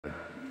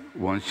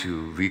once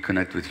you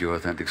reconnect with your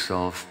authentic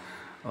self,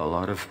 a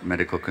lot of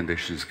medical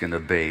conditions can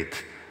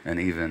abate and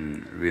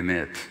even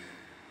remit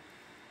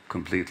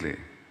completely.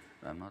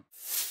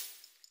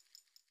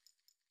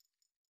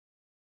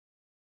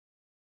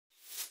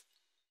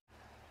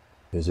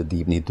 There's a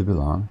deep need to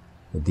belong,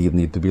 a deep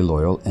need to be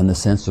loyal, and a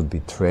sense of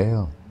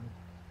betrayal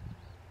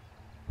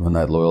when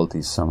that loyalty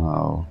is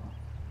somehow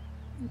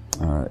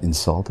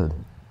insulted.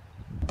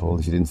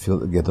 If you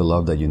didn't get the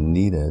love that you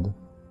needed,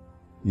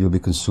 you'll be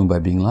consumed by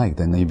being liked,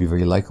 and then you'll be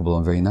very likable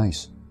and very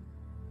nice.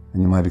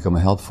 And you might become a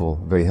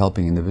helpful, very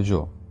helping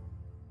individual,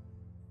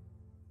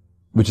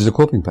 which is a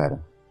coping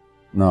pattern.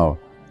 Now,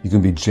 you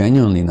can be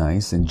genuinely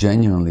nice and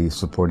genuinely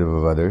supportive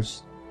of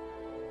others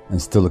and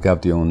still look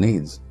after your own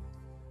needs.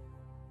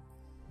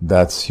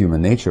 That's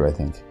human nature, I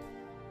think.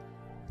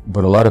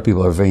 But a lot of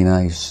people are very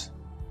nice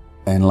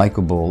and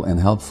likable and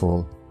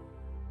helpful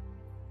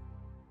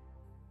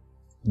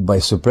by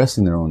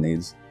suppressing their own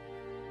needs.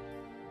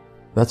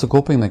 That's a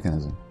coping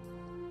mechanism.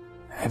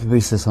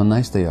 Everybody says how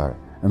nice they are.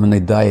 And when they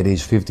die at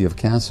age 50 of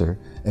cancer,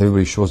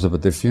 everybody shows up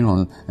at their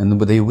funeral and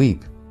they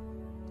weep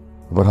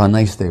about how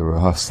nice they were,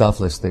 how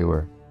selfless they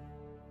were.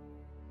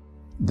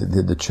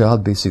 The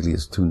child basically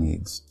has two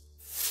needs.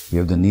 You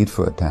have the need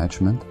for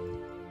attachment,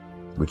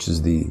 which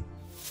is the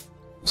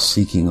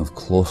seeking of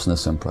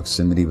closeness and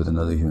proximity with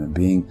another human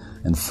being,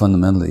 and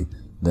fundamentally,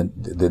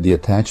 the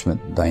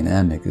attachment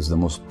dynamic is the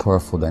most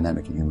powerful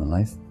dynamic in human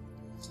life.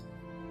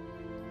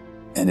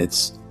 And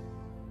its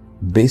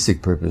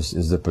basic purpose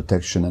is the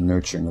protection and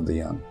nurturing of the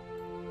young,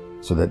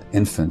 so that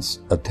infants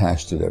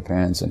attach to their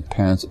parents and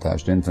parents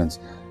attach to infants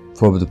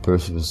for the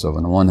purpose of,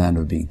 on the one hand,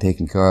 of being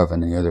taken care of,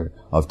 and on the other,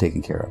 of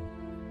taking care of.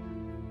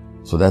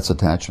 So that's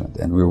attachment,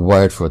 and we're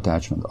wired for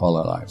attachment all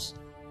our lives.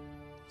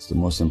 It's the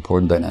most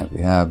important dynamic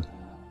we have,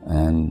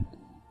 and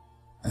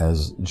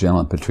as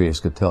General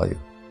Petraeus could tell you,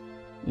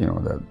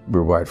 that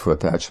we're wired for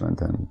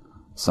attachment, and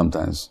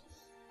sometimes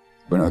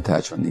when our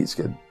attachment needs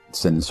get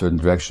sent in certain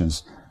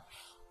directions,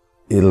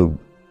 it'll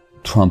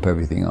trump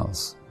everything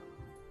else.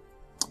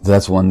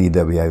 That's one need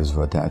that we have, is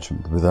for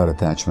attachment. Without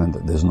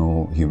attachment, there's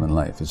no human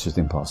life. It's just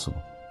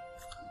impossible.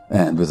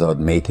 And without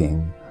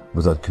mating,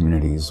 without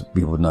communities,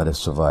 we would not have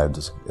survived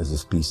as a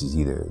species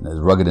either. As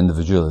rugged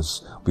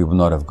individualists, we would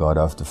not have got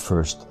off the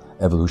first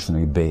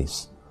evolutionary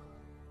base,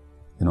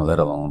 let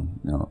alone,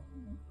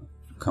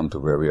 come to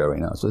where we are right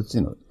now. So it's,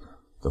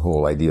 the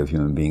whole idea of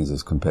human beings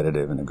as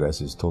competitive and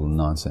aggressive is total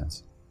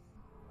nonsense.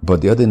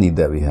 But the other need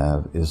that we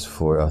have is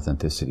for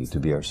authenticity, to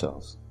be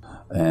ourselves.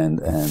 And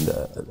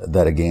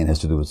that again has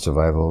to do with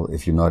survival.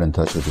 If you're not in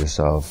touch with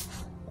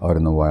yourself out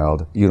in the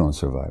wild, you don't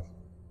survive.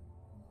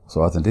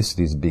 So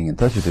authenticity is being in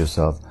touch with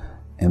yourself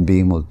and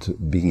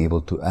being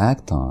able to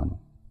act on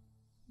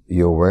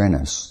your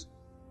awareness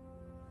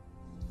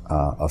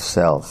of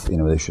self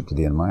in relationship to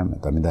the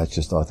environment. I mean, that's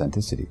just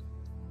authenticity.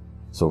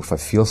 So if I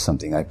feel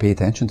something, I pay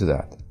attention to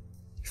that.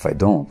 If I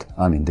don't,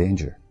 I'm in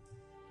danger.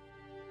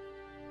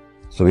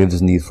 So we have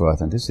this need for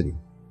authenticity.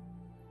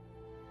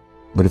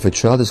 But if a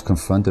child is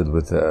confronted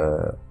with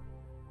a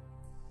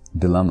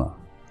dilemma,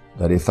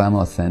 that if I'm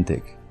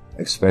authentic,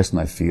 express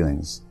my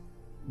feelings,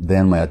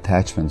 then my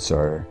attachments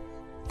are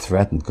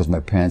threatened because my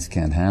parents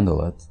can't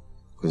handle it,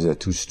 because they're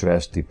too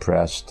stressed,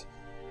 depressed,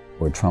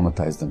 or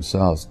traumatized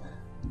themselves,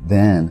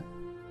 then,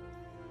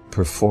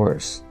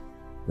 perforce,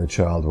 the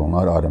child will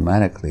not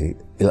automatically,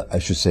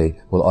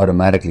 will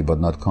automatically but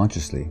not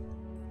consciously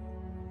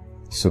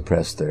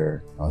suppress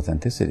their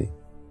authenticity.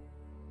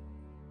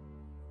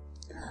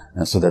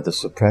 And so that the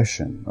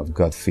suppression of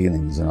gut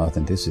feelings and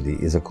authenticity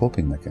is a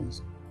coping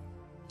mechanism.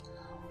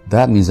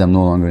 That means I'm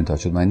no longer in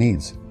touch with my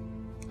needs.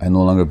 I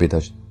no longer pay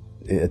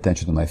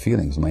attention to my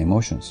feelings, my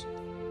emotions.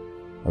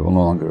 I will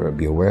no longer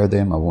be aware of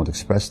them. I won't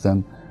express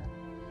them.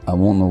 I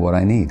won't know what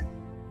I need,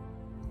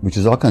 which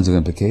has all kinds of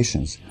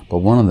implications. But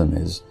one of them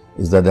is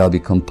that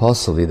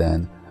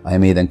I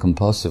may then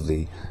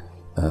compulsively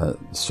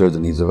serve the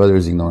needs of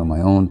others, ignoring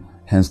my own,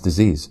 hence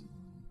disease.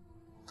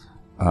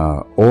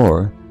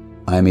 Or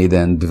I may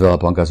then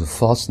develop all kinds of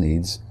false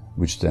needs,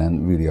 which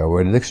then really are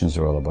what addictions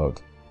are all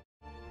about.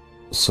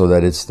 So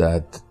that it's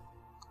that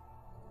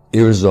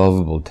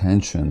irresolvable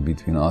tension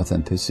between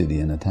authenticity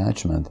and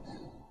attachment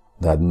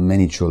that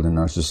many children in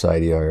our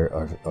society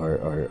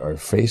are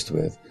faced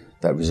with,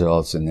 that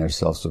results in their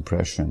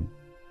self-suppression.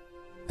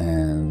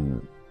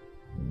 And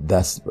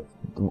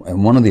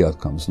one of the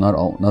outcomes,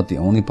 not the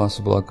only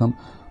possible outcome,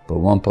 but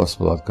one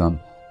possible outcome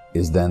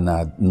is then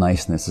that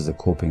niceness is a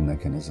coping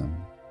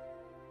mechanism.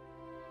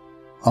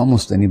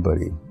 Almost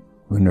anybody,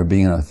 when they're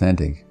being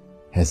inauthentic,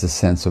 has a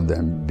sense of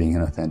them being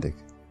inauthentic.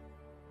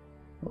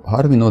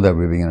 How do we know that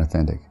we're being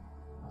inauthentic?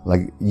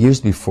 Like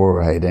years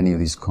before I had any of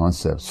these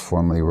concepts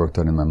formally worked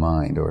out in my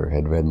mind or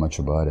had read much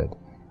about it,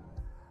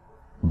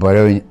 but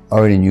I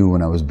already knew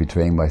when I was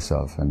betraying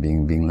myself and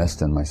being less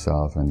than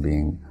myself and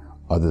being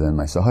other than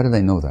myself. How did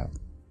I know that?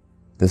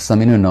 There's some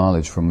inner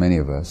knowledge for many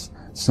of us,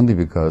 simply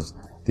because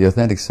the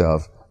authentic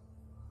self,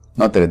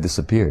 not that it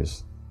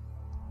disappears,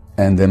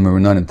 and then when we're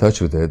not in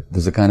touch with it,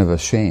 there's a kind of a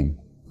shame,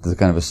 there's a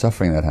kind of a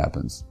suffering that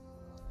happens.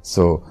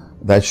 So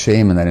that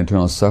shame and that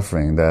internal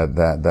suffering,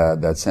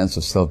 that sense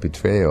of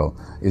self-betrayal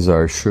is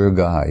our sure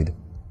guide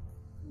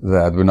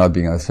that we're not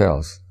being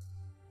ourselves.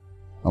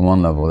 On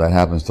one level, that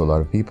happens to a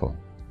lot of people.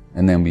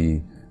 And then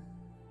we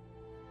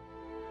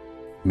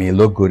may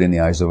look good in the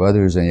eyes of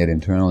others, and yet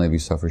internally we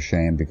suffer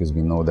shame because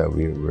we know that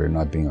we're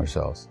not being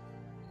ourselves.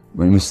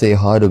 When we say,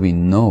 how do we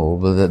know?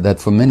 Well, that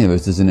for many of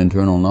us is an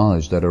internal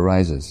knowledge that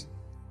arises.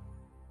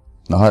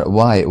 Now,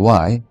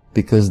 why?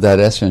 Because that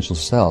essential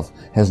self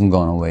hasn't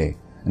gone away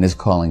and is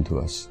calling to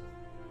us.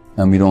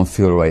 And we don't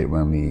feel right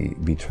when we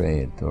betray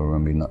it or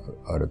when we're not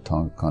out of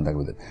contact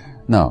with it.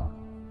 Now,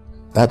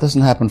 that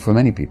doesn't happen for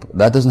many people.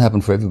 That doesn't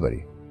happen for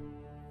everybody.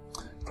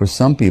 For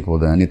some people,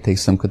 then, it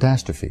takes some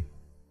catastrophe.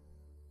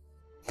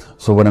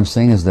 So what I'm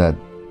saying is that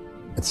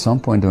at some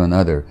point or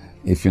another,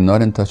 if you're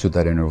not in touch with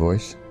that inner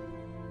voice,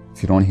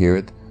 if you don't hear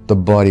it, the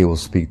body will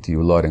speak to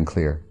you loud and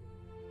clear.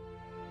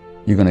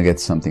 You're going to get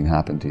something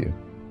happen to you.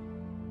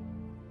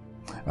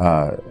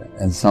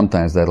 And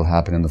sometimes that'll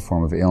happen in the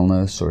form of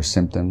illness or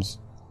symptoms.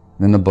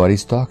 Then the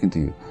body's talking to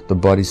you. The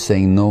body's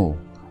saying no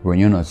when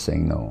you're not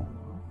saying no.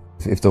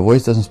 If the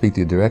voice doesn't speak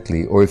to you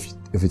directly, or if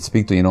it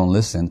speaks to you and you don't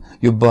listen,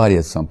 your body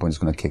at some point is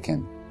going to kick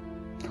in.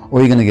 Or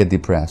you're going to get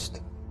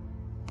depressed,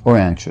 or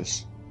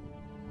anxious,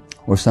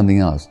 or something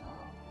else.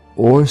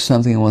 Or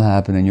something will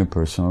happen in your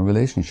personal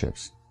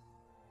relationships.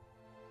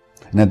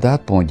 And at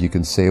that point you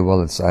can say,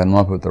 well, I'm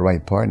not with the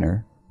right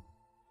partner.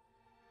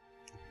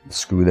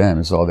 Screw them,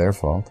 it's all their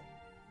fault,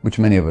 which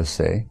many of us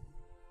say.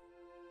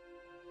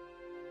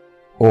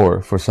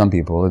 Or for some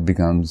people it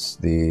becomes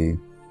the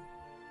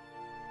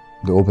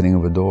opening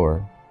of a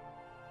door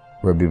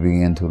where we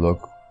begin to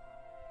look,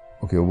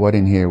 okay, what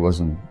in here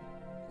wasn't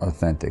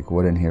authentic?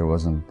 What in here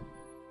wasn't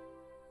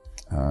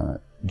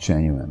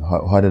genuine?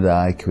 How did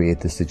I create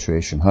this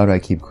situation? How do I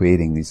keep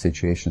creating these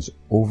situations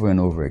over and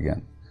over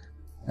again?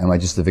 Am I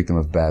just a victim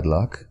of bad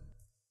luck?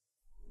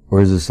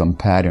 Or is there some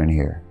pattern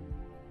here?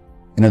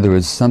 In other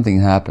words, something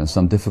happens,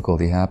 some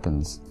difficulty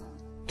happens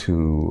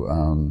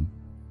to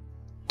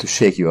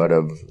shake you out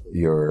of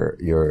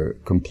your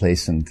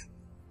complacent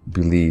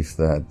belief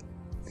that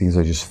things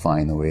are just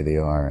fine the way they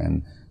are.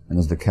 And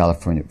as the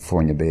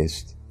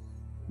California-based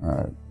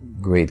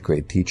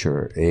great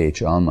teacher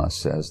A.H. Alma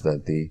says,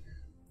 that the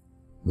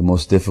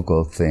most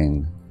difficult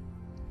things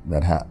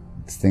that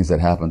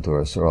happen to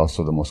us are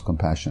also the most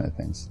compassionate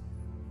things,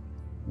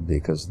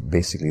 because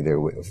basically they're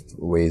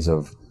ways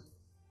of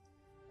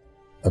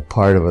a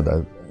part of it,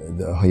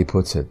 how he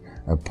puts it,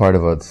 a part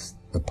of us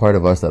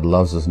that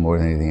loves us more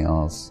than anything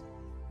else,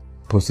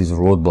 puts these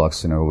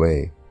roadblocks in our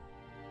way,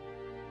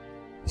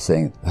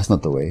 saying, that's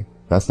not the way,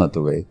 that's not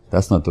the way,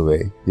 that's not the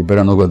way, you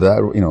better not go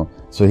that, you know.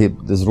 So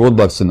there's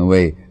roadblocks in the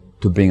way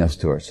to bring us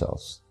to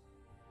ourselves,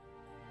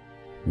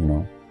 you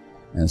know.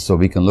 And so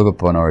we can look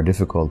upon our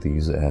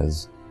difficulties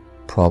as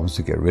problems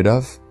to get rid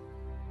of,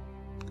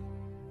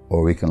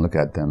 or we can look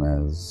at them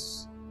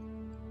as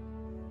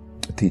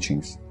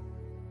teachings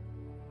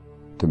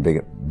to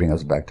bring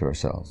us back to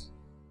ourselves.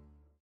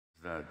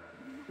 That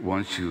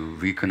once you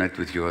reconnect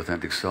with your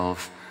authentic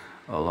self,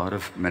 a lot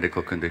of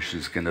medical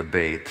conditions can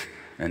abate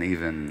and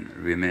even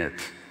remit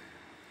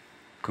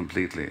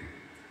completely.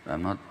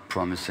 I'm not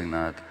promising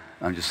that.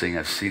 I'm just saying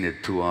I've seen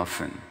it too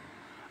often.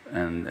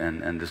 And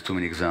there's too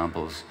many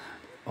examples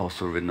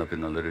also written up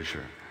in the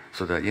literature.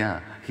 So that, yeah,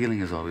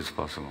 healing is always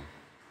possible.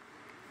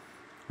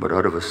 But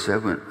out of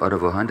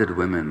 100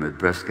 women with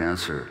breast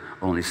cancer,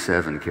 only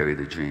 7 carry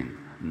the gene.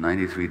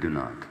 93 do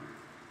not.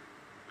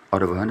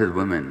 Out of 100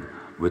 women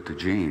with the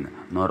gene,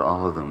 not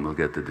all of them will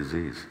get the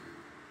disease.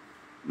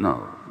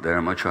 No, they're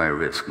a much higher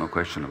risk, no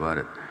question about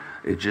it.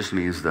 It just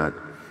means that,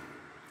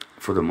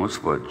 for the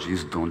most part,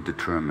 genes don't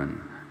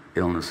determine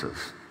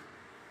illnesses.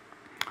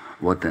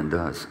 What then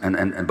does?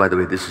 And by the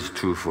way, this is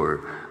true for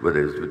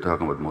whether we're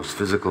talking about most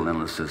physical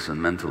illnesses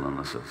and mental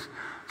illnesses.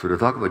 So to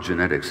talk about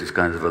genetics is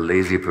kind of a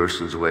lazy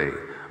person's way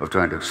of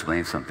trying to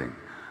explain something,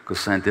 because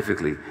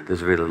scientifically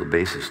there's very little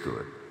basis to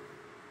it.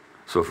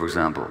 So for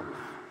example,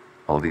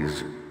 all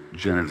these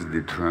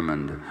genetically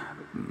determined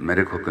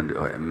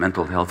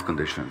mental health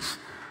conditions,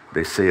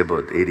 they say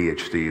about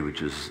ADHD,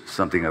 which is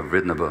something I've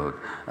written about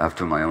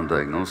after my own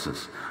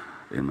diagnosis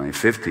in my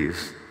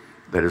 50s,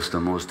 that it's the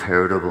most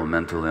heritable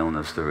mental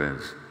illness there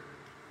is.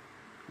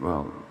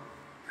 Well,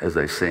 as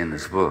I say in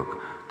this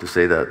book, to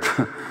say that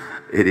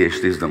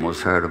ADHD is the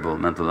most heritable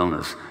mental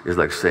illness is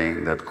like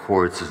saying that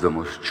quartz is the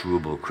most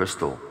chewable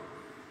crystal,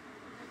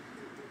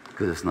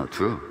 because it's not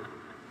true.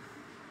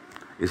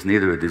 It's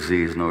neither a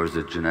disease nor is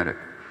it genetic.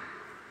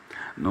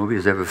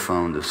 Nobody's ever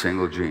found a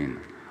single gene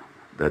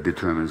that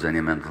determines any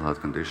mental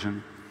health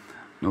condition.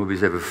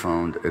 Nobody's ever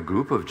found a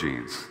group of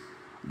genes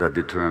that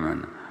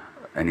determine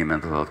any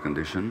mental health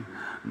condition.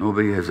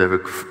 Nobody has ever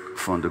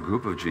found a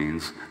group of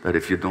genes that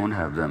if you don't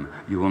have them,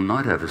 you will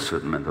not have a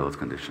certain mental health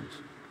conditions.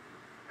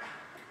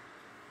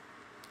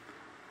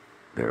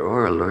 There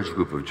are a large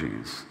group of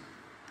genes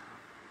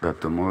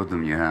that the more of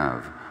them you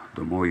have,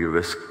 the more you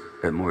risk,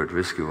 and more at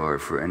risk you are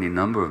for any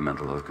number of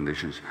mental health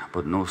conditions,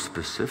 but no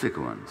specific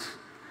ones.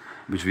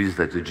 which means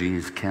that the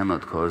genes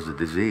cannot cause the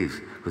disease,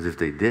 because if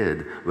they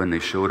did, when they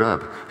showed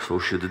up, so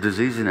should the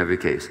disease in every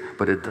case,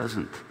 but it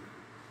doesn't.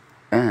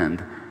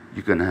 And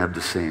you can have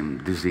the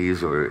same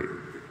disease, or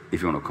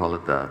if you want to call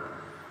it that,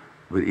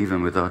 but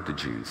even without the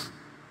genes.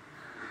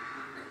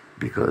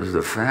 Because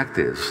the fact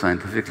is,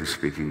 scientifically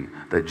speaking,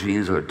 that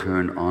genes are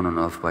turned on and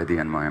off by the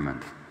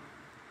environment.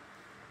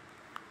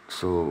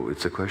 So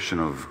it's a question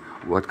of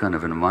what kind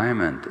of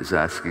environment is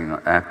acting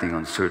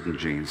on certain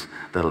genes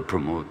that'll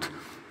promote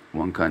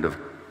one kind of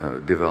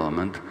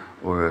development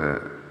or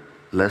a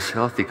less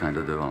healthy kind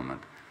of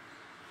development.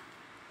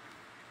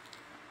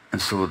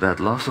 And so that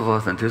loss of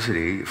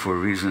authenticity, for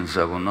reasons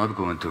I will not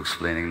go into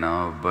explaining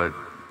now, but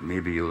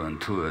maybe you'll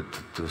intuit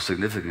to a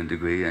significant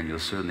degree, and you'll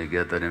certainly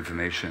get that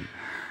information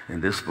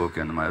in this book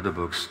and my other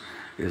books,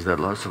 is that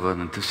loss of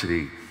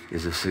authenticity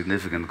is a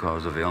significant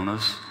cause of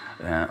illness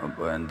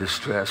and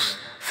distress,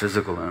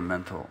 physical and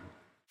mental.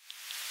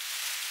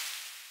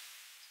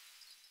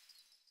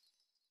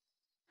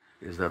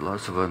 Is that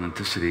loss of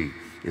authenticity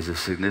is a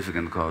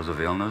significant cause of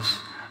illness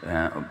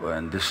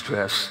and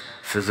distress,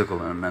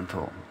 physical and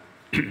mental.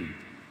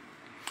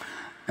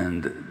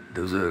 And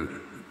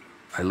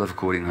I love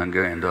quoting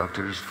Hungarian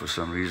doctors for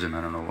some reason,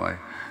 I don't know why.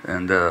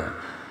 And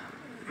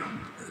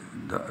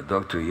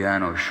Dr.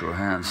 János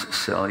Johannes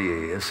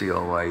Selye,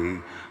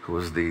 S-E-L-Y-E, who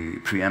was the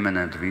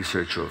preeminent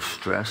researcher of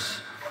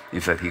stress.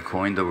 In fact, he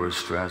coined the word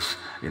stress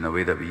in a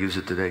way that we use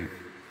it today.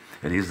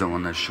 And he's the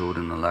one that showed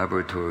in the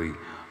laboratory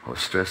how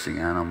stressing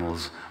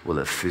animals will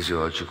have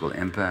physiological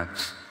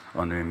impacts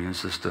on their immune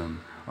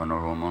system, on their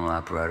hormonal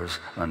apparatus,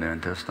 on their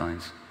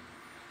intestines.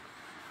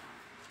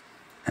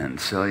 And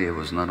Selye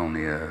was not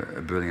only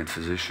a brilliant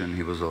physician,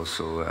 he was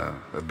also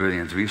a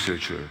brilliant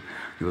researcher.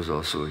 He was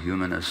also a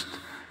humanist,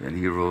 and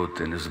he wrote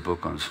in his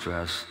book on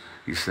stress,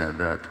 he said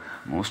that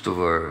most of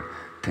our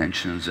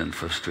tensions and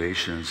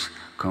frustrations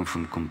come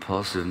from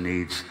compulsive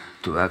needs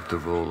to act the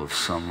role of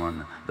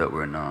someone that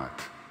we're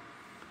not.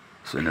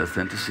 So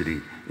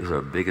inauthenticity is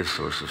our biggest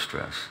source of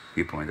stress,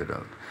 he pointed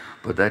out.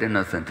 But that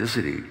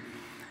inauthenticity,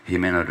 he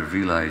may not have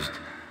realized,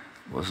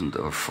 wasn't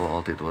our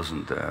fault, it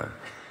wasn't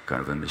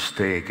kind of a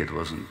mistake, it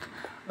wasn't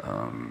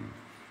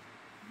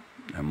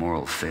a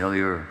moral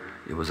failure,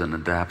 it was an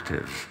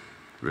adaptive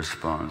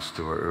response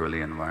to our early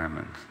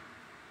environment.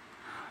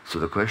 So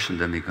the question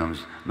then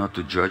becomes not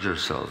to judge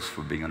ourselves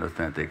for being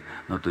unauthentic,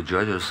 not to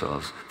judge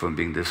ourselves for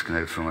being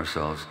disconnected from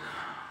ourselves,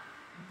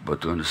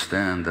 but to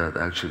understand that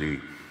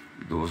actually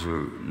those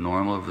were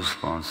normal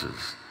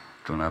responses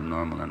to an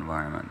abnormal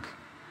environment.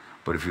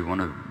 But if you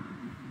want to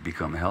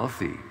become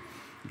healthy,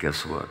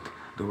 guess what?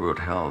 The word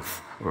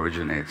health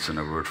originates in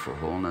a word for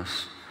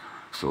wholeness.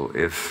 So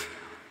if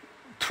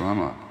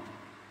trauma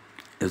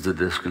is the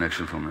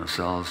disconnection from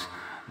ourselves,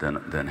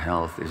 then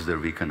health is the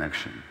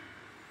reconnection,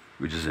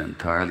 which is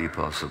entirely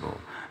possible,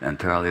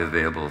 entirely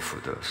available for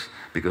us,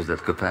 because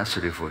that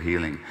capacity for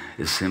healing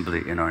is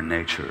simply in our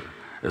nature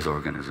as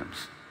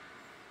organisms.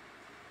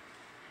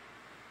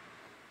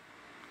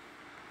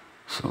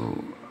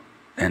 So,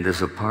 and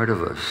there's a part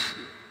of us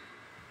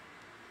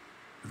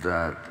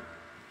that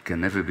can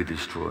never be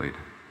destroyed.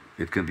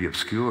 It can be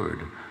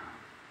obscured.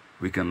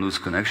 We can lose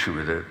connection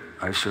with it.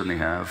 I certainly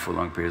have for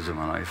long periods of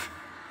my life.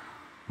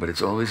 But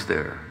it's always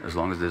there, as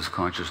long as there's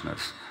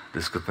consciousness.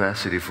 This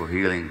capacity for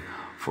healing,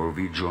 for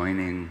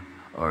rejoining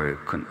our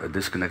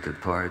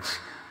disconnected parts,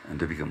 and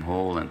to become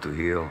whole and to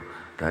heal,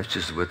 that's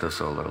just with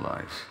us all our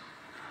lives.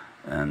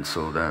 And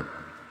so that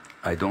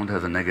I don't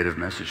have a negative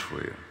message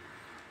for you.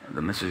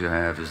 The message I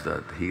have is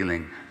that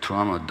healing,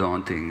 trauma,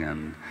 daunting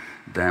and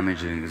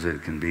damaging as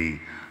it can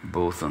be,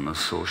 both on a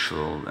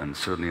social and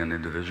certainly on an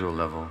individual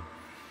level,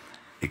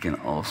 it can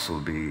also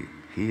be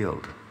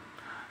healed.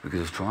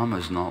 Because trauma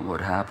is not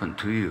what happened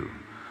to you,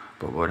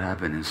 but what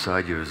happened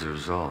inside you as a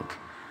result.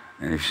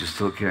 And if you're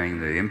still carrying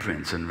the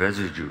imprints and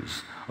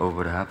residues of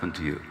what happened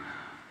to you,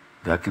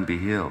 that can be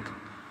healed.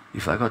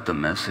 If I got the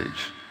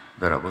message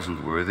that I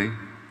wasn't worthy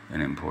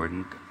and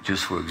important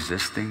just for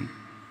existing,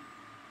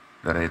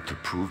 that I had to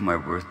prove my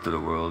worth to the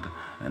world,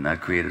 and that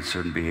created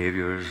certain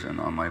behaviors and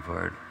on my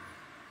part,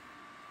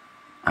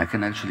 I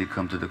can actually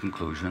come to the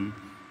conclusion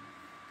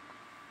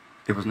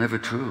it was never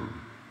true.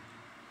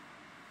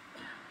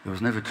 It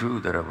was never true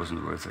that I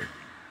wasn't worth it.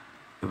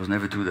 It was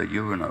never true that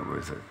you were not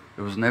worth it.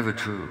 It was never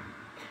true.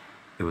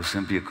 It was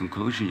simply a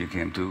conclusion you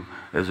came to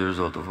as a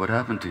result of what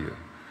happened to you.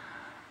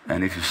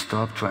 And if you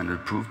stop trying to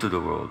prove to the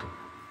world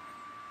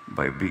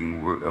by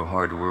being a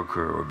hard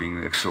worker or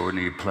being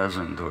extraordinarily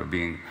pleasant or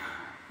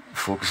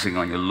focusing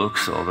on your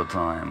looks all the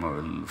time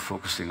or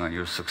focusing on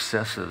your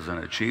successes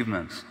and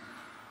achievements,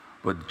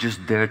 but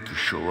just dare to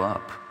show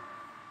up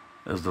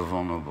as the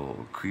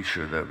vulnerable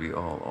creature that we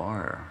all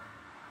are,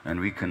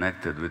 and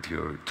reconnected with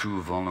your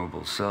true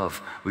vulnerable self,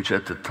 which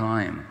at the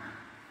time,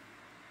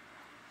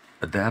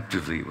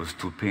 adaptively, was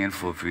too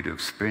painful for you to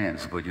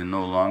experience, but you're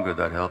no longer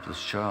that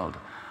helpless child,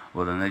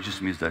 well then that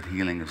just means that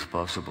healing is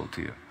possible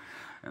to you.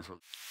 And so